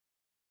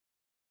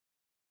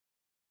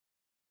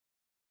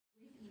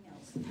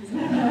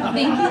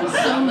Thank you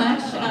so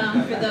much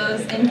for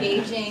those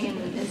engaging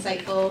and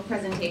insightful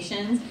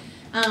presentations.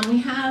 We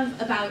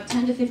have about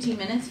 10 to 15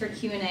 minutes for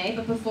Q&A,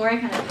 but before I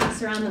kind of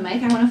pass around the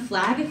mic, I want to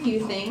flag a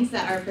few things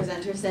that our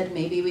presenter said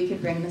maybe we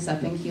could bring this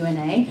up in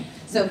Q&A.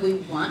 So if we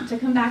want to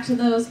come back to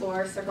those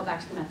or circle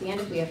back to them at the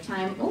end if we have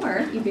time,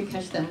 or you could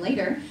catch them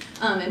later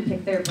and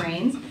pick their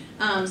brains.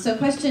 So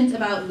questions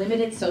about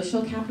limited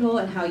social capital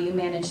and how you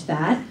manage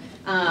that,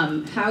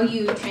 how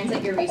you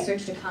translate your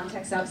research to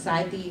contexts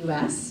outside the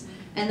US,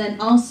 and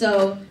then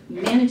also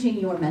managing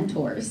your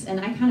mentors. And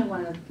I kind of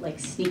want to like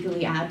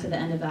sneakily add to the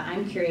end of that.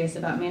 I'm curious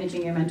about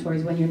managing your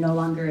mentors when you're no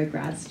longer a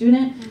grad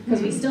student,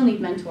 because we still need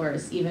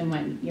mentors even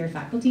when you're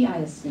faculty, I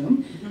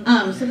assume.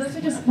 So those are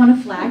just want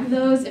to flag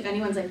those if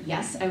anyone's like,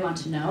 yes, I want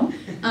to know.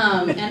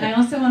 And I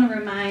also want to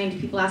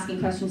remind people asking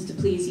questions to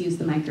please use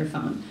the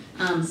microphone.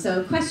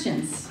 So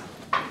questions?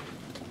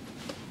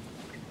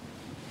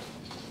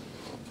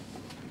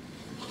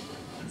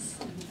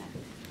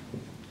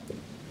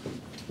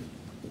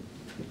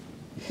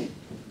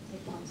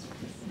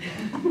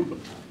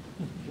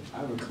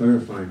 I have a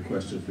clarifying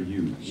question for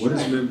you. What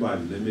is meant by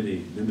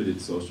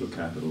limited social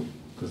capital?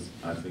 Because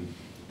I think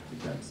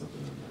that's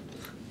something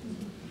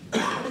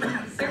I'd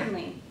like to.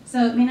 Certainly.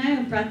 So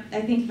Minayo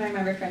I think if I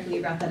remember correctly,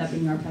 you brought that up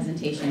in your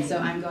presentation, so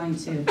I'm going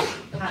to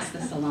pass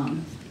this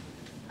along.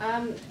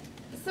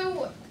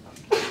 So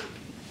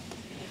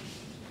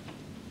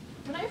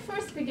when I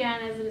first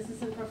began as an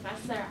assistant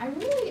professor, I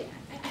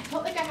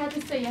felt like I had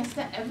to say yes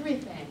to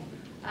everything.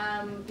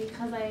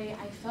 Because I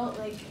felt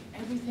like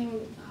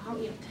everything,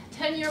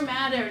 tenure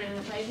mattered, and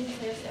if I didn't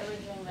say yes to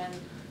everything, then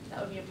that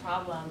would be a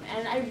problem.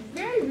 And I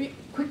very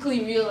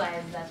quickly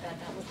realized that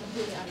was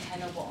completely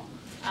untenable.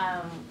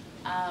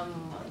 I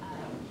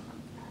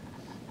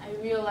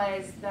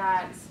realized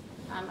that,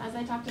 as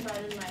I talked about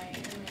in my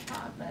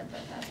talk,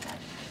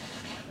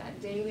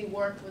 that daily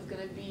work was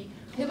going to be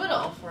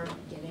pivotal for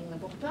getting the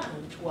book done,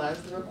 which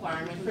was the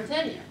requirement for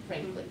tenure,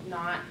 frankly,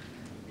 not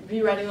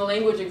rewriting the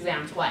language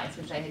exam twice,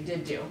 which I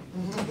did do.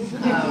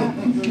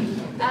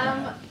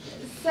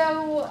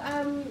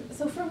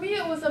 So for me,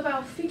 it was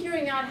about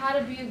figuring out how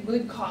to be a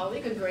good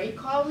colleague, a great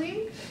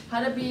colleague,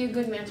 how to be a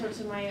good mentor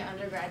to my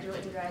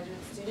undergraduate and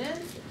graduate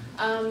students.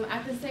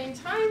 At the same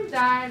time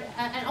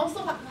and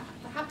also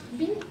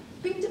being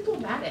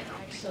diplomatic,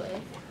 actually.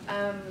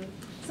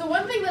 So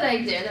one thing that I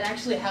did that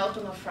actually helped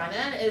on the front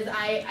end is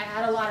I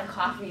had a lot of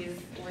coffees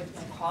with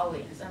my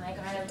colleagues, and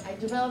I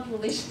developed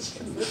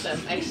relationships with them,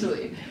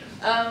 actually.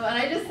 And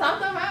I just sought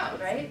them out,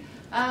 right?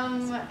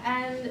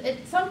 And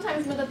it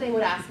sometimes meant that they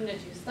would ask me to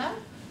do stuff,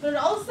 but it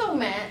also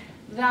meant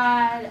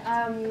that,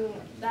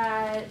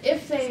 that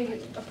if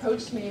they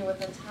approached me with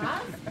a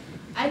task,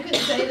 I could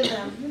say to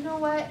them, you know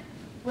what,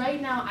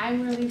 right now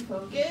I'm really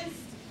focused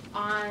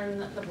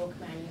on the book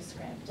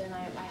manuscript, and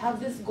I have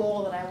this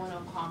goal that I want to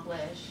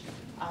accomplish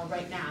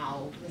right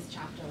now, this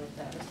chapter with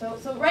them.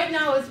 So right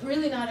now is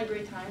really not a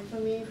great time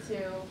for me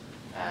to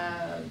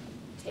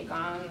take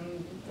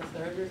on the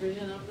third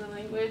revision of the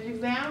language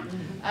exam.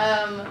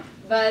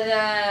 But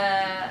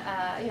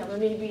there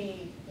may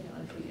be in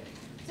a few years.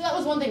 So that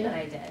was one thing that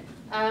I did.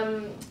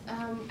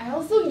 I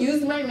also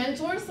used my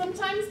mentors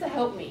sometimes to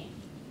help me,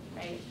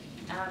 right?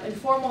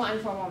 Informal,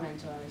 informal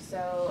mentors.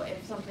 So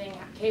if something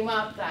came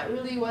up that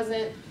really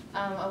wasn't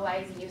a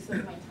wise use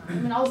of my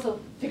time, and also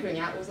figuring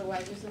out what was a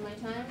wise use of my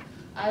time,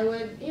 I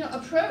would,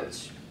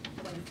 approach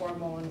an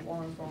informal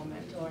or informal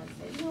mentor and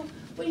say,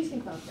 what do you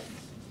think about this?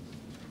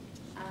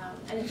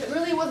 And if it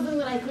really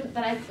wasn't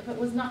if it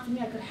was not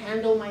something I could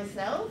handle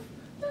myself,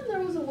 then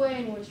there was a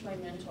way in which my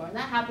mentor, and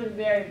that happened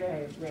very,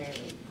 very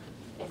rarely,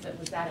 if it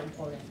was that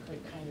important,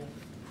 could kind of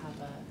have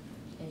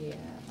a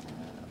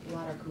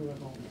water cooler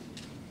moment.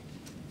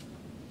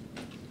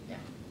 Yeah.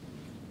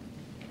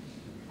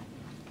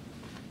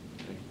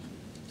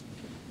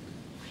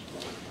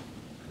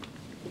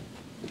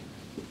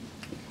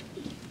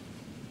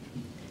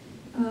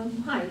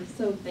 Hi,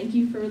 so thank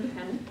you for the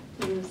panel.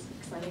 It was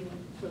exciting and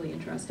really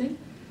interesting.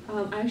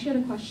 I actually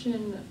had a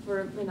question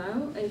for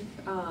Minayo. If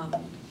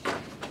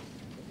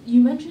you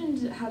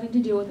mentioned having to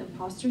deal with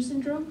imposter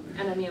syndrome,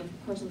 and I mean, of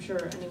course, I'm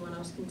sure anyone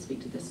else can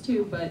speak to this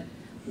too. But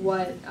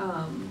what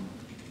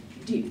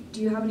do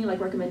you have any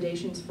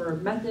recommendations for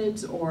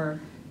methods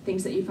or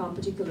things that you found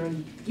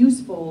particularly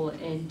useful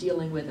in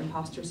dealing with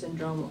imposter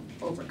syndrome,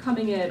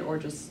 overcoming it, or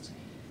just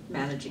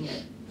managing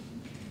it?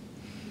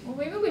 Well,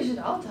 maybe we should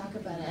all talk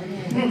about it.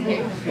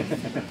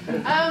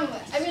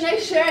 I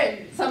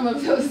shared some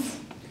of those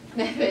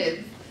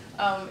methods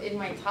in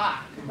my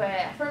talk,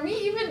 but for me,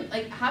 even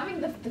having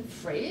the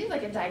phrase,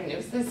 a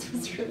diagnosis,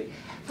 was really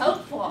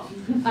helpful,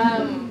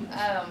 and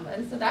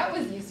so that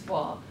was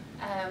useful.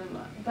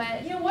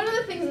 But one of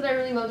the things that I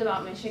really loved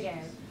about Michigan,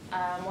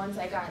 once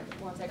I got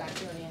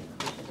really in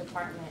the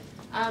department,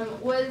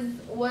 was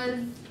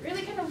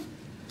really kind of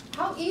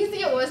how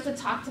easy it was to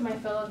talk to my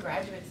fellow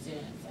graduate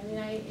students. I mean,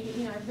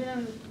 I've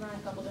been around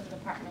a couple different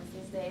departments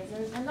these days,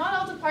 and not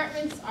all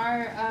departments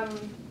are,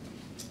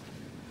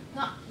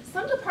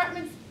 some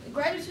departments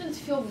graduate students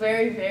feel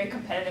very, very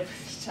competitive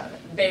with each other,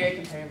 very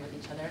competitive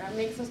with each other, and that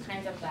makes those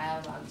kinds of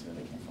dialogues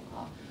really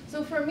difficult.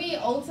 So for me,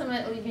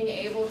 ultimately, being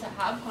able to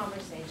have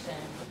conversation,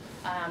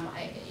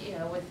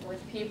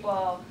 with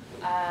people,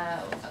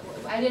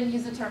 I didn't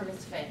use the term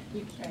misfit,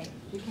 right?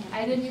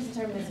 I didn't use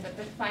the term misfit,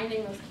 but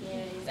finding those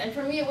communities, and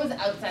for me, it was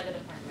outside the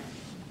department.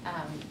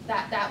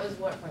 That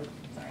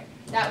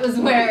was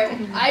where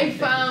I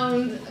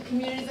found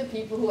communities of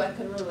people who I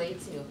could relate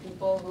to,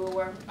 people who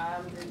were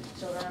the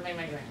children of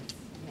immigrants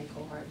in my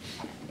cohort.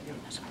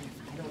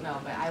 I don't know,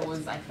 but I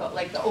felt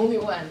like the only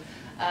one.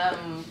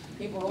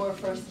 People who were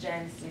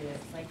first-gen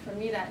students. Like for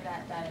me, that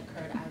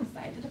occurred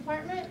outside the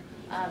department,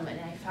 and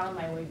I found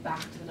my way back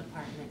to the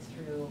department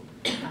through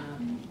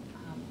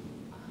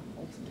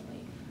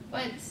ultimately.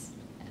 But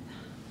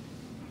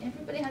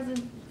everybody has a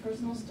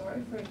personal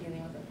story for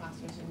dealing with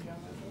imposter syndrome.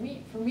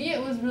 And for me,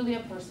 it was really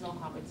a personal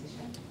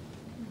competition.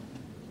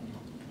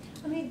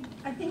 I mean,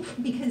 I think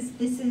because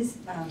this is,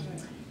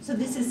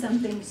 this is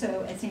something,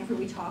 so at Stanford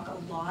we talk a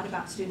lot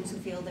about students who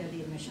feel they're the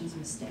admissions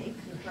mistake,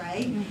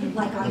 right?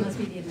 Like I must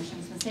be the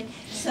admissions mistake.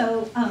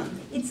 So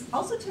it's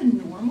also to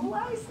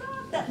normalize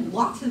that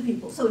lots of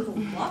people, so if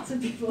lots of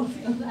people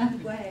feel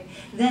that way,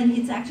 then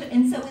it's actually,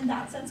 and so in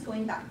that sense,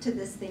 going back to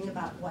this thing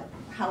about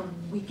how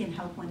we can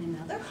help one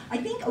another, I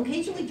think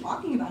occasionally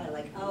talking about it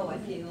like, oh, I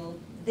feel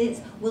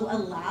this will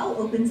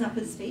opens up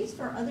a space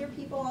for other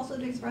people also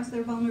to express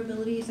their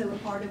vulnerability. So a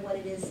part of what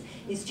it is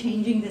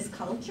changing this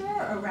culture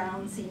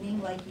around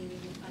seeming like you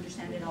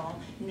understand it all,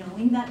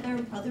 knowing that there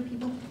are other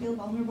people who feel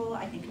vulnerable.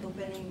 I think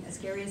opening, as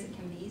scary as it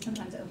can be,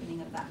 sometimes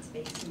opening up that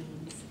space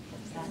means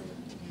that,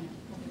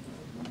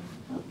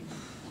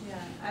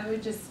 Yeah, I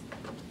would just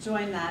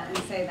join that and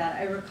say that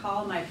I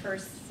recall my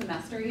first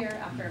semester here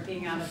after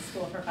being out of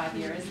school for 5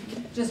 years,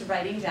 just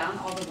writing down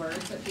all the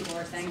words that people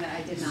were saying that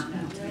I did not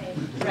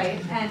know, right?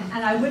 And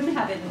I wouldn't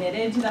have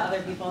admitted to the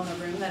other people in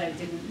the room that I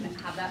didn't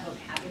have that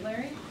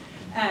vocabulary.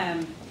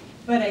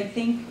 But I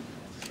think,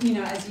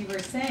 as you were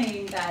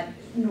saying, that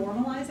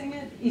normalizing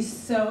it is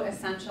so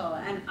essential.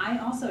 And I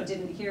also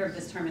didn't hear of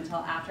this term until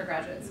after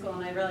graduate school,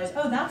 and I realized,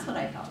 oh, that's what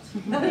I felt.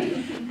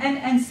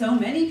 and so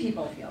many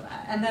people feel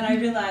that. And then I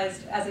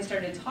realized, as I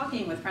started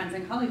talking with friends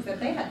and colleagues, that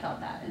they had felt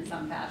that in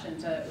some fashion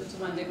to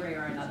one degree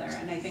or another.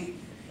 And I think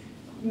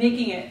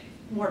making it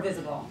more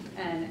visible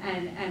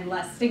and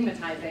less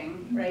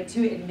stigmatizing, right,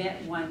 to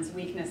admit one's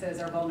weaknesses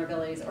or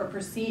vulnerabilities or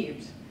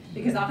perceived,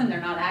 because often they're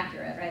not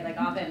accurate, right?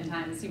 Like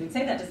oftentimes you would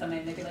say that to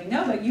somebody and they'd be like,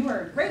 no, but you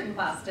were great in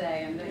class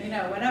today, and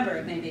whatever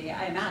it may be,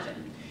 I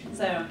imagine.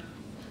 So,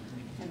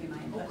 that'd be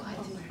my input.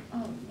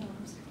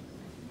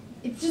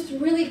 It's just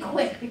really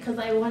quick because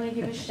I want to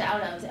give a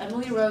shout out to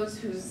Emily Rose,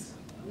 who's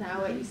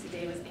now at UC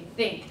Davis, I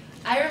think.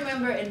 I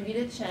remember in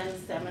Vita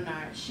Chen's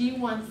seminar, she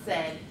once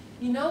said,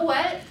 you know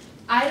what?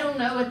 I don't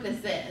know what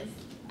this is.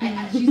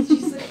 She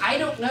said, I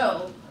don't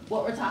know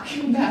what we're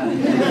talking about.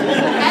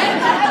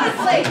 And I was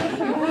like,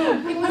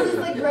 it was this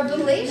like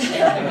revelation.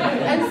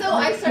 And so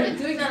I started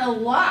doing that a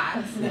lot.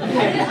 And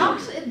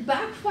it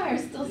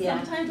backfires still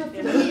sometimes, but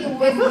for me it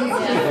was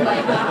just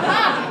like,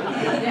 aha!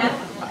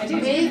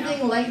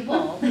 Amazing light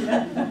bulb.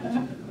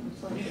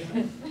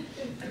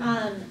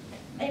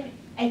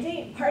 I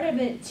think part of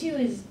it too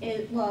is,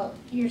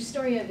 your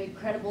story of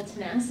incredible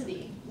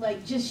tenacity,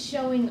 like just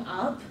showing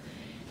up,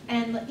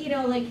 and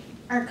like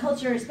our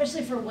culture,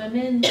 especially for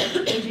women,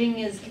 like, aging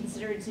is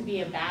considered to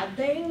be a bad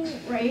thing,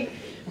 right?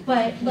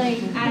 But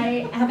like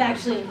I have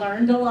actually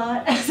learned a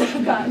lot as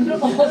I've gotten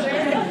older.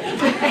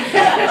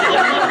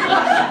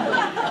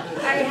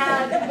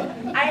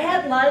 I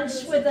had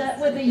lunch with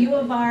a U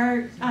of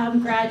R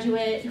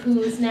graduate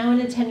who's now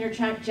in a tenure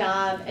track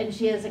job, and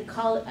she has a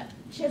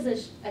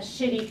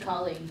shitty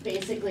colleague,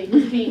 basically,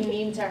 who's being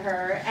mean to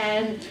her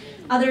and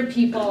other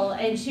people,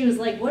 and she was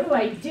like, what do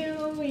I do?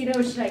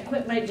 Should I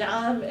quit my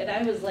job? And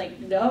I was like,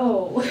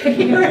 no,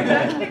 you're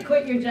not gonna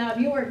quit your job.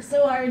 You worked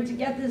so hard to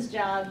get this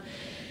job.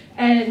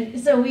 And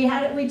so we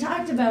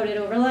talked about it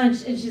over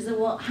lunch, and she said,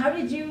 well, how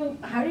did you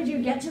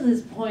get to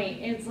this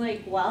point? And it's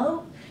like,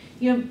 well,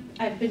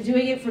 I've been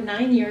doing it for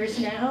 9 years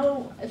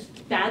now.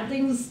 Bad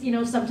things,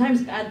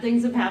 sometimes bad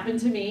things have happened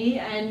to me,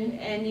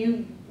 and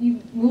you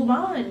move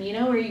on,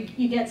 or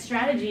you get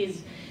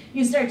strategies.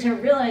 You start to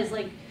realize,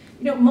 like,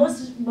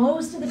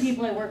 most of the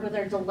people I work with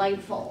are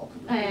delightful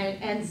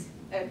and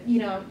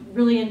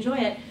really enjoy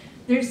it.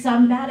 There's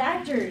some bad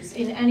actors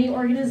in any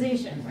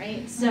organization,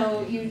 right?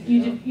 So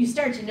you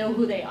start to know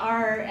who they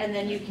are, and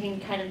then you can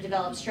kind of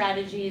develop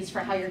strategies for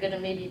how you're going to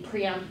maybe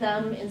preempt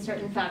them in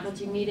certain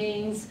faculty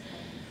meetings.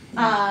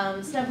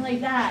 Stuff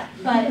like that.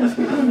 But so, I'm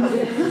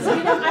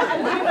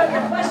thinking about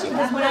your question,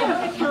 because when I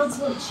go to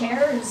Council of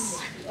Chairs,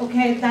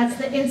 okay, that's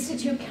the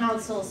Institute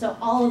Council, so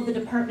all of the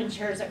department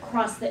chairs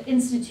across the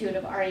Institute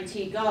of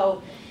RIT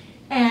go.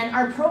 And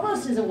our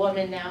provost is a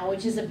woman now,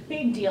 which is a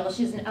big deal.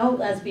 She's an out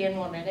lesbian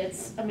woman.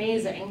 It's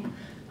amazing.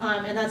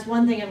 And that's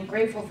one thing I'm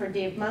grateful for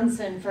Dave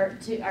Munson,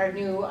 our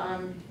new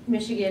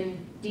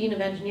Michigan Dean of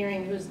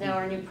Engineering, who's now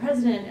our new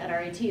president at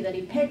RIT, that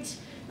he picked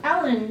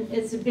Ellen.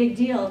 It's a big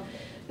deal.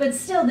 but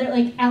still, they're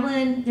like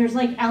Ellen. There's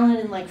like Ellen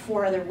and like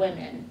 4 other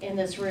women in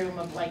this room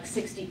of like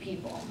 60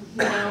 people.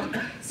 You know,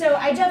 so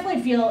I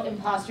definitely feel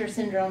imposter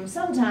syndrome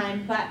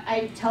sometimes. But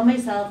I tell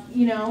myself,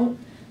 you know,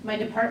 my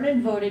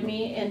department voted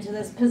me into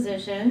this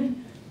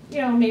position.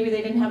 You know, maybe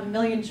they didn't have a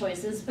million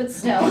choices, but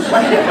still.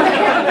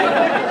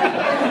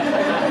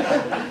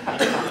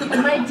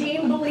 My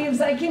dean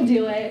believes I can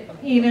do it,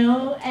 you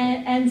know,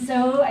 and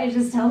so I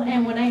just tell them,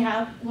 and when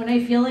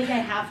I feel like I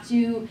have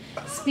to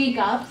speak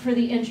up for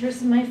the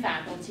interests of my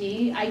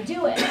faculty, I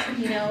do it,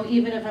 you know,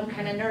 even if I'm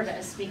kind of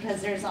nervous,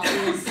 because there's all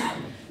these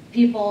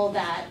people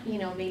that, you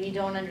know, maybe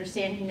don't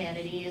understand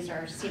humanities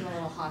or seem a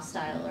little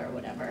hostile or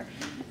whatever.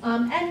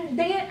 And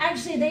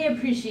they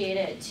appreciate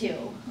it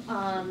too.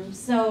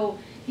 So,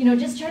 you know,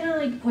 just trying to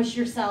like push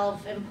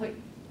yourself and put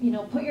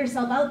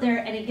yourself out there,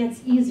 and it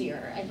gets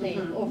easier, I think,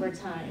 over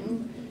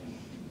time.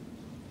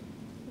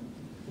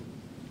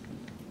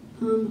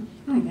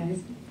 Hi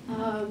guys.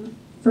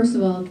 First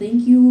of all,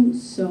 thank you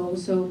so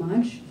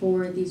much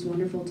for these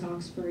wonderful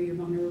talks, for your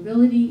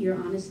vulnerability, your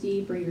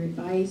honesty, for your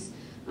advice.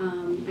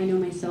 I know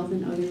myself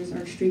and others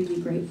are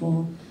extremely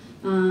grateful.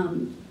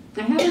 I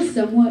have a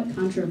somewhat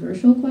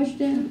controversial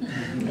question,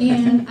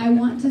 and I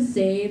want to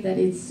say that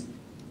it's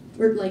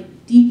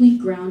deeply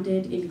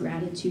grounded in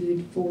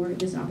gratitude for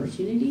this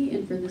opportunity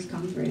and for this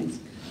conference,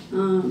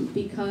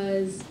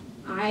 because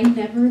I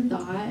never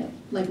thought,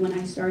 like when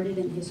I started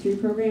in the history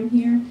program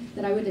here,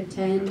 that I would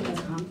attend a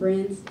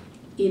conference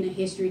in a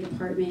history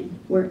department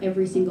where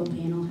every single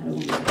panel had a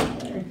woman of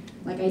color.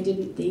 Like, I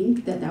didn't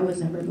think that that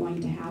was ever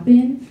going to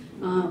happen.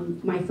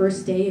 My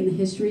first day in the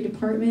history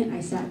department,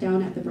 I sat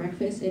down at the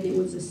breakfast and it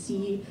was a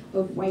sea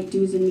of white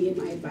dudes and me and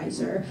my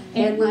advisor.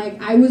 And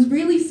like, I was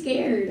really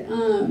scared.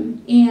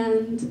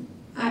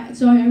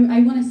 So I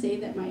want to say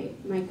that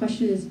my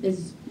question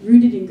is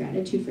rooted in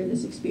gratitude for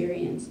this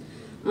experience.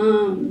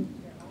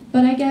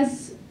 But I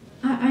guess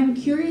I'm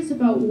curious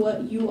about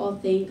what you all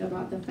think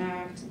about the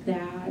fact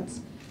that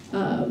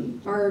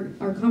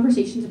our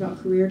conversations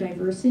about career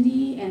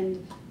diversity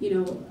and, you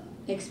know,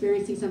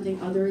 experiencing something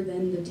other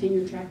than the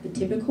tenure track, the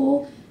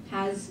typical,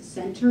 has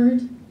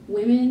centered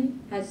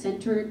women, has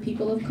centered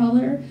people of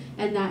color,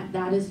 and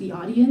that is the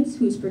audience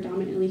who's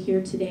predominantly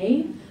here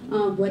today.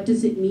 What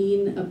does it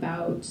mean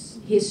about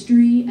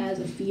history as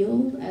a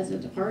field, as a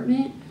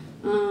department,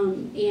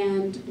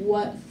 and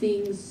what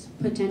things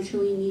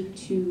potentially need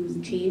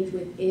to change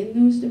within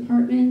those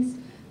departments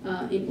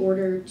in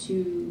order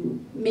to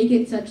make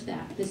it such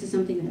that this is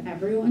something that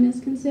everyone is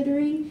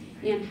considering,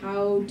 and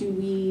how do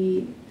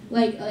we,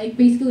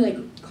 basically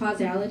like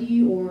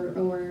causality or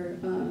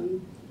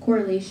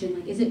correlation,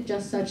 like is it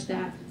just such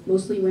that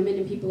mostly women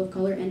and people of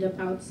color end up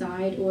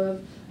outside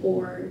of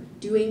or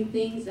doing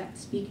things that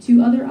speak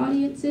to other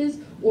audiences,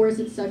 or is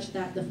it such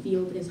that the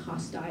field is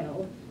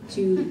hostile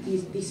to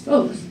these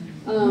folks?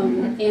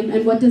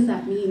 And what does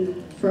that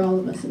mean for all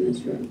of us in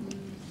this room?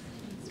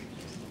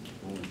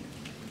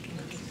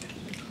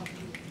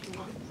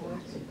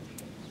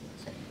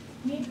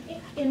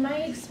 In my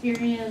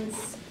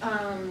experience,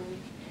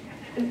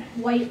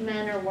 white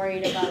men are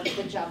worried about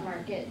the job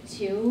market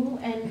too,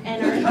 and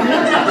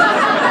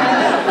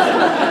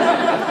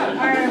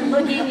are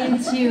looking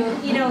into,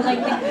 you know, like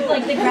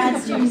the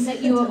grad students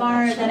at U of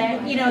R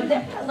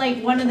that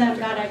like one of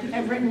them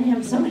I've written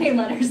him so many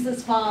letters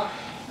this fall,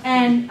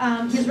 and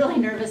he's really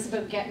nervous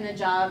about getting a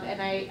job,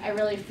 and I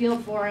really feel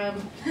for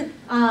him.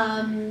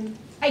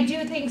 I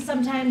do think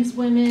sometimes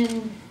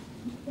women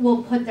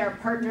will put their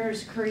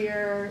partner's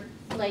career,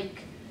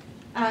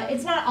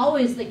 it's not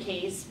always the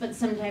case, but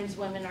sometimes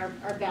women are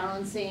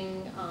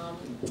balancing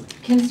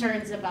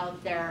concerns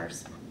about their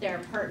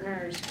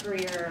partner's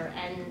career.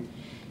 And,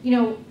 you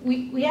know,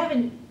 we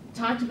haven't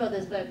talked about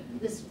this, but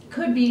this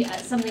could be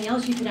something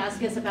else you could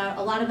ask us about.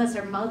 A lot of us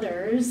are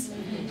mothers,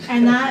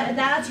 and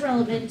that's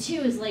relevant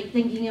too, is like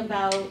thinking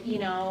about, you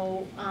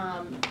know,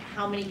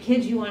 how many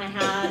kids you want to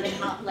have, and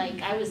how,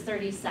 like, I was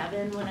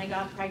 37 when I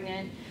got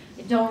pregnant.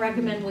 I don't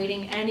recommend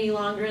waiting any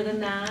longer than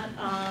that.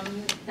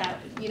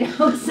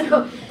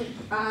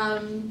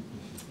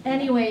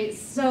 Anyway,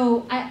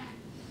 so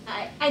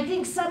I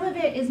think some of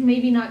it is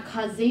maybe not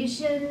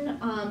causation,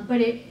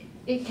 but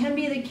it can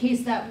be the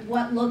case that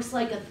what looks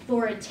like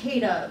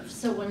authoritative.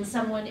 So when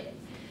someone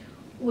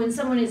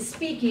is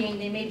speaking,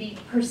 they may be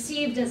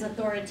perceived as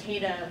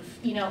authoritative.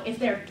 You know, if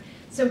they're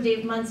so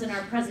Dave Munson,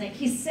 our president,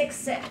 he's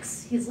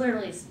 6'6". He's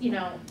literally, you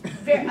know,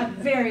 a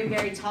very,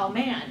 very tall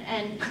man,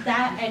 and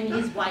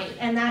he's white,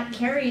 and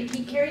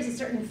he carries a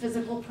certain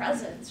physical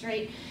presence,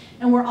 right?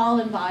 And we're all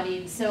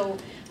embodied. So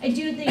I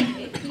do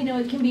think, you know,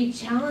 it can be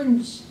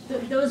challenged.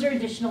 Those are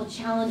additional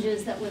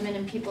challenges that women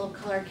and people of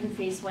color can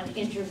face when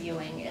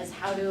interviewing, is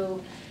how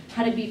to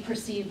be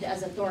perceived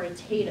as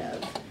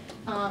authoritative.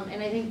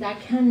 And I think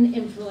that can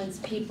influence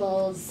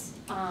people's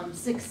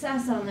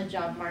success on the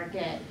job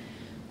market.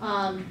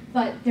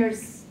 But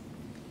there's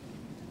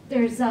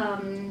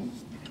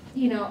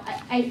you know,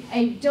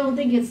 I don't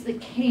think it's the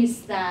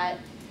case that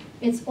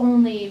it's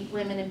only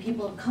women and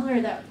people of color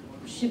that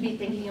should be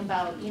thinking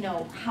about, you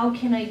know, how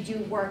can I do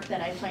work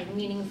that I find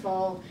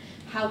meaningful?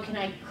 how can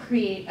I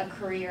create a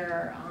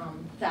career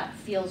that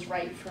feels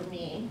right for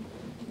me?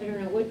 I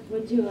don't know,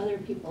 what do other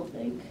people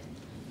think?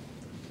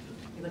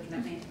 You're looking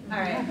at me. All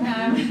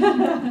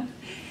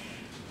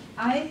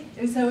right.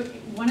 So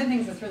one of the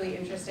things that's really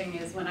interesting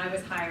is when I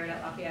was hired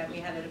at Lafayette, we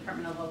had a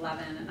department of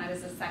 11, and I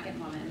was the second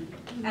woman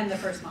and the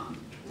first mom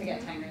to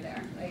get tenure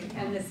there. Like,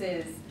 and this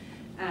is,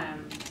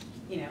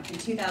 you know, in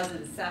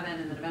 2007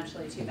 and then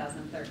eventually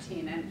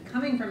 2013. And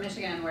coming from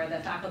Michigan, where the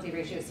faculty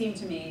ratio seemed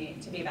to me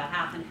to be about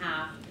half and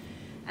half,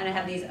 and I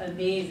had these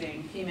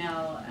amazing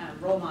female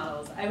role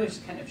models, I was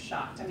kind of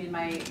shocked. I mean,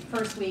 my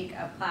first week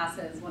of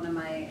classes, one of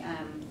my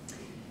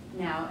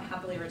now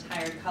happily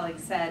retired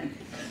colleagues said,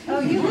 "Oh,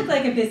 you look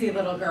like a busy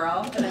little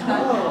girl." And I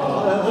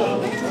thought,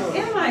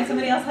 where am I?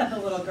 Somebody else had the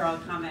little girl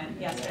comment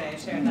yesterday. I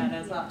shared that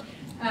as well.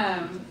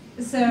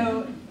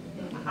 So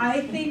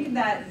I think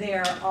that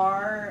there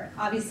are,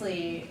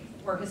 obviously,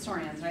 we're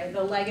historians, right?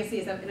 The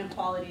legacies of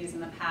inequalities in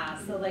the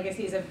past, the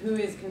legacies of who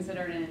is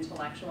considered an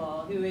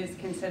intellectual, who is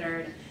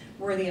considered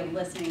worthy of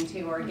listening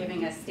to or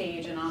giving a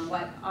stage, and on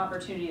what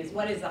opportunities,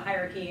 what is the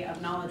hierarchy of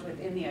knowledge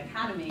within the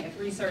academy. If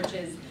research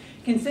is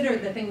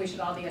considered the thing we should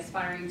all be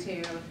aspiring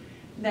to,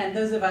 then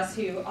those of us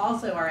who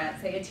also are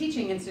at, say, a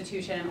teaching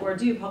institution or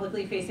do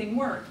publicly facing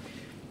work,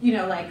 you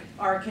know, like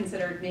are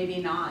considered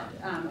maybe not,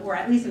 or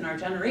at least in our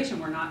generation,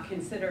 we're not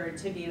considered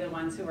to be the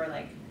ones who are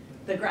like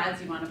the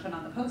grads you want to put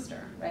on the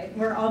poster, right?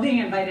 We're all being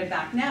invited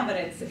back now, but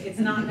it's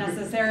not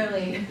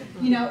necessarily,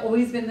 you know,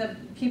 always been the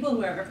people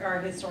who are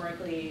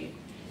historically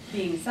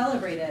being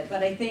celebrated.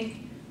 But I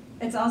think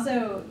it's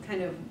also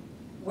kind of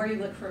where you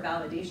look for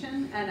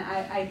validation. And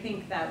I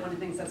think that one of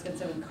the things that's been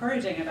so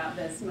encouraging about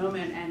this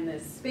moment and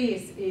this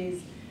space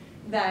is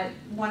that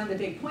one of the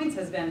big points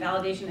has been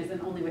validation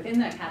isn't only within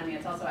the academy,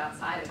 it's also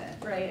outside of it,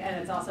 right? And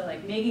it's also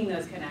like making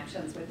those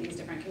connections with these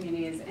different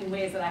communities in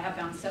ways that I have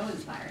found so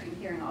inspiring,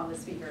 hearing all the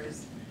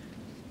speakers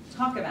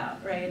talk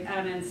about, right?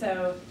 And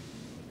so,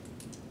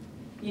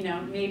 you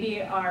know,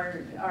 maybe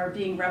are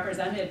being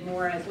represented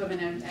more as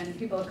women and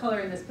people of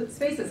color in this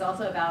space is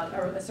also about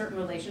a certain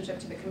relationship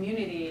to the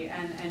community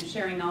and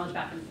sharing knowledge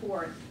back and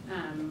forth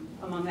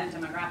among that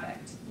demographic.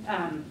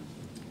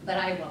 But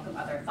I welcome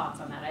other thoughts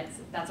on that.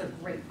 That's a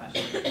great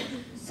question.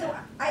 So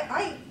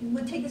I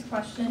would take this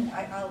question,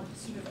 I'll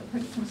sort of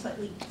approach it from a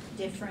slightly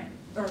different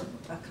or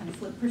a kind of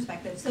flip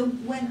perspective. So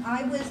when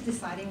I was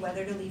deciding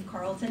whether to leave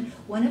Carleton,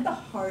 one of the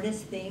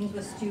hardest things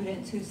was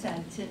students who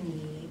said to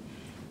me,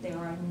 there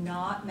are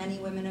not many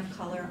women of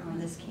color on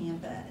this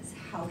campus.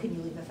 How can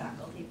you leave a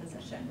faculty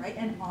position, right?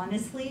 And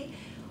honestly,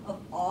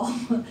 of all,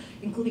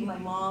 including my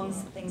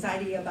mom's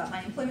anxiety about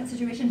my employment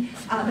situation,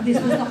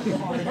 this was the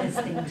hardest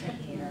thing to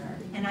hear.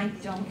 And I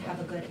don't have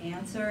a good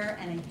answer,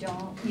 and I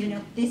don't, you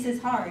know, this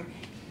is hard.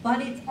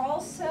 But it's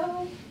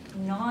also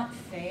not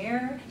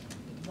fair,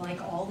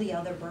 like all the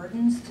other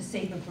burdens, to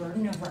say the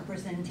burden of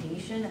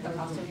representation at the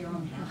cost of your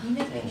own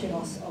happiness should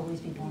also always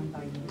be borne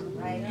by you,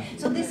 right?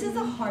 So this is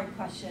a hard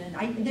question.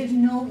 There's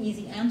no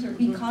easy answer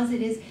because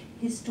it is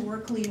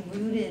historically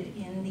rooted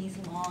in these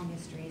long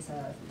histories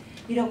of,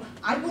 you know,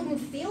 I wouldn't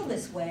feel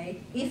this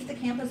way if the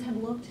campus had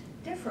looked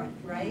different,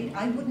 right?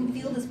 I wouldn't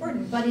feel this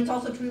burden, but it's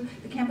also true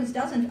the campus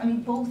doesn't. I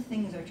mean, both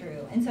things are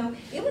true. And so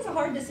it was a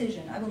hard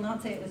decision. I will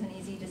not say it was an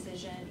easy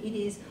decision. It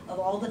is, of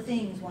all the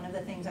things, one of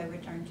the things I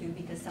return to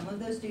because some of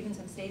those students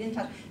have stayed in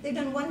touch. They've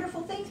done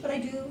wonderful things, but I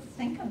do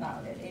think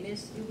about it. It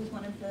was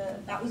one of the,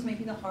 that was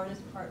maybe the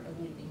hardest part of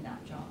leaving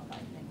that job, I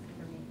think,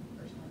 for me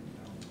personally.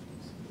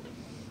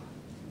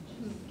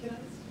 Can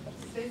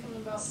I say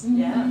something about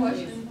the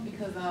question?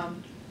 Because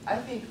I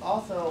think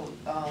also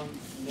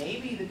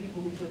maybe the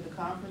people who put the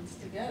conference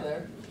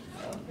together,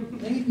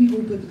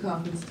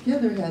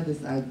 had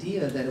this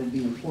idea that it would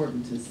be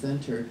important to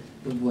center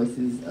the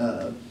voices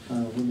of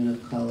women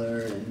of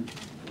color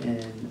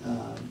and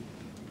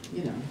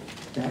you know,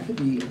 that could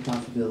be a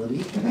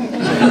possibility.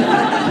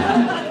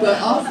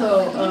 But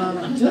also,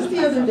 just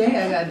the other day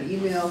I got an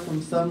email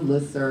from some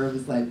listserv,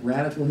 it's like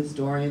radical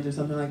historians or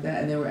something like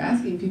that, and they were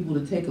asking people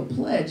to take a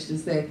pledge to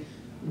say,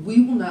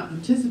 we will not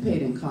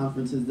participate in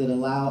conferences that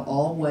allow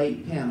all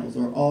white panels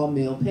or all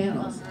male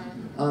panels.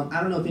 I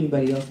don't know if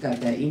anybody else got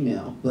that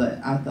email, but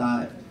I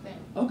thought,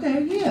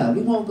 okay, yeah,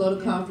 we won't go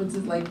to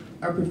conferences like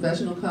our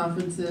professional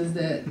conferences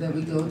that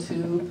we go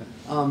to,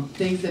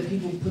 things that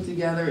people put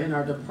together in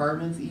our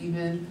departments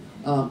even.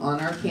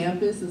 On our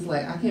campus is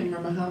like, I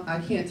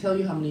can't tell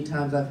you how many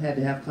times I've had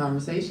to have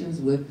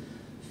conversations with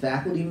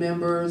faculty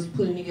members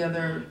putting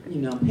together,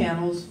 you know,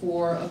 panels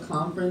for a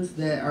conference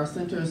that our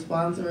center is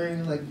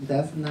sponsoring. Like,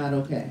 that's not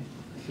okay,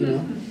 you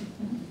know?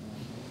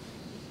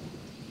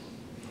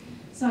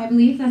 So I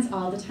believe that's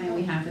all the time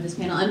we have for this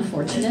panel,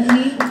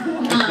 unfortunately. But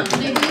I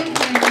do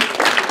encourage